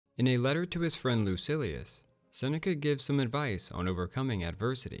In a letter to his friend Lucilius, Seneca gives some advice on overcoming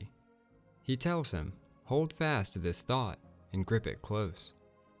adversity. He tells him, "Hold fast to this thought and grip it close.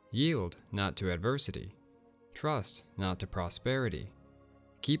 Yield not to adversity. Trust not to prosperity.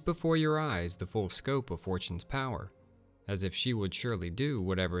 Keep before your eyes the full scope of fortune's power, as if she would surely do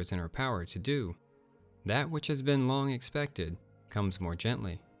whatever is in her power to do. That which has been long expected comes more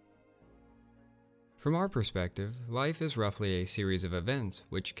gently." From our perspective, life is roughly a series of events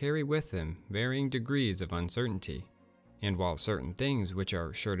which carry with them varying degrees of uncertainty. And while certain things which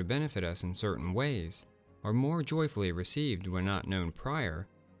are sure to benefit us in certain ways are more joyfully received when not known prior,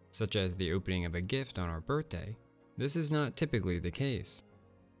 such as the opening of a gift on our birthday, this is not typically the case.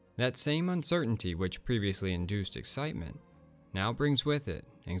 That same uncertainty which previously induced excitement now brings with it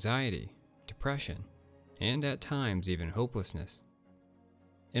anxiety, depression, and at times even hopelessness.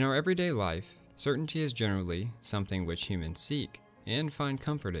 In our everyday life, certainty is generally something which humans seek and find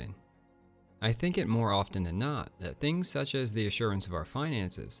comfort in. I think it more often than not that things such as the assurance of our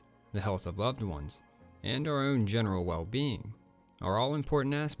finances, the health of loved ones, and our own general well-being are all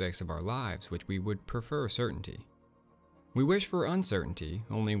important aspects of our lives which we would prefer certainty. We wish for uncertainty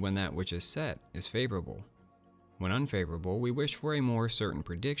only when that which is set is favorable. When unfavorable, we wish for a more certain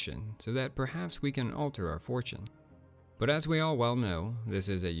prediction so that perhaps we can alter our fortune. But as we all well know, this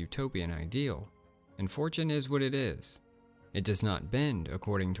is a utopian ideal, and fortune is what it is. It does not bend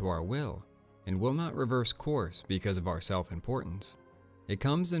according to our will, and will not reverse course because of our self-importance. It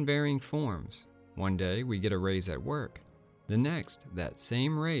comes in varying forms. One day we get a raise at work. The next, that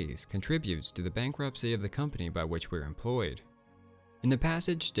same raise contributes to the bankruptcy of the company by which we're employed. In the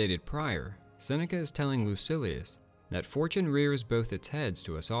passage stated prior, Seneca is telling Lucilius that fortune rears both its heads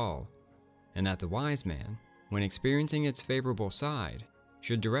to us all, and that the wise man, when experiencing its favorable side,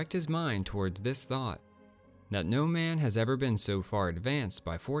 should direct his mind towards this thought, that no man has ever been so far advanced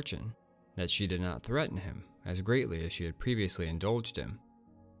by fortune that she did not threaten him as greatly as she had previously indulged him.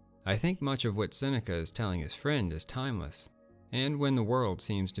 I think much of what Seneca is telling his friend is timeless, and when the world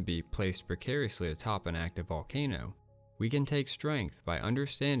seems to be placed precariously atop an active volcano, we can take strength by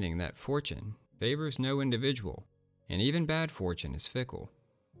understanding that fortune favors no individual, and even bad fortune is fickle.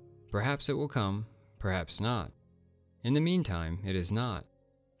 Perhaps it will come, perhaps not. In the meantime, it is not,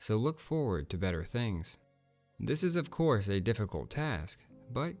 so look forward to better things. This is of course a difficult task,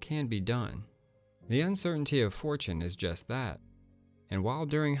 but can be done. The uncertainty of fortune is just that, and while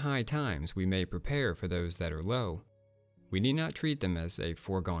during high times we may prepare for those that are low, we need not treat them as a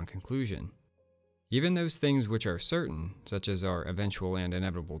foregone conclusion. Even those things which are certain, such as our eventual and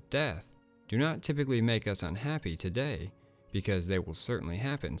inevitable death, do not typically make us unhappy today, because they will certainly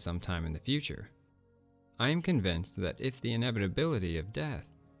happen sometime in the future. I am convinced that if the inevitability of death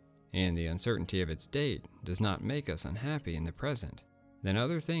and the uncertainty of its date does not make us unhappy in the present, then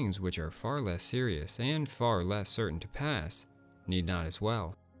other things which are far less serious and far less certain to pass need not as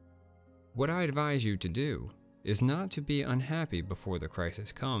well. What I advise you to do is not to be unhappy before the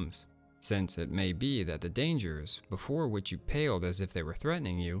crisis comes, since it may be that the dangers before which you paled as if they were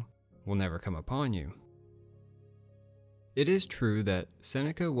threatening you will never come upon you. It is true that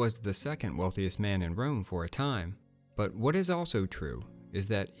Seneca was the second wealthiest man in Rome for a time, but what is also true is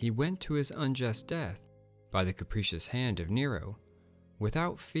that he went to his unjust death by the capricious hand of Nero,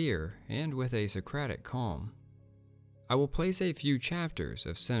 without fear and with a Socratic calm. I will place a few chapters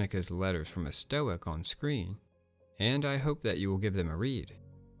of Seneca's letters from a Stoic on screen, and I hope that you will give them a read.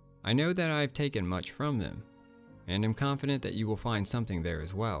 I know that I have taken much from them, and am confident that you will find something there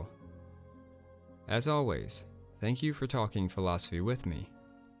as well. As always, thank you for talking philosophy with me.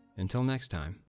 Until next time.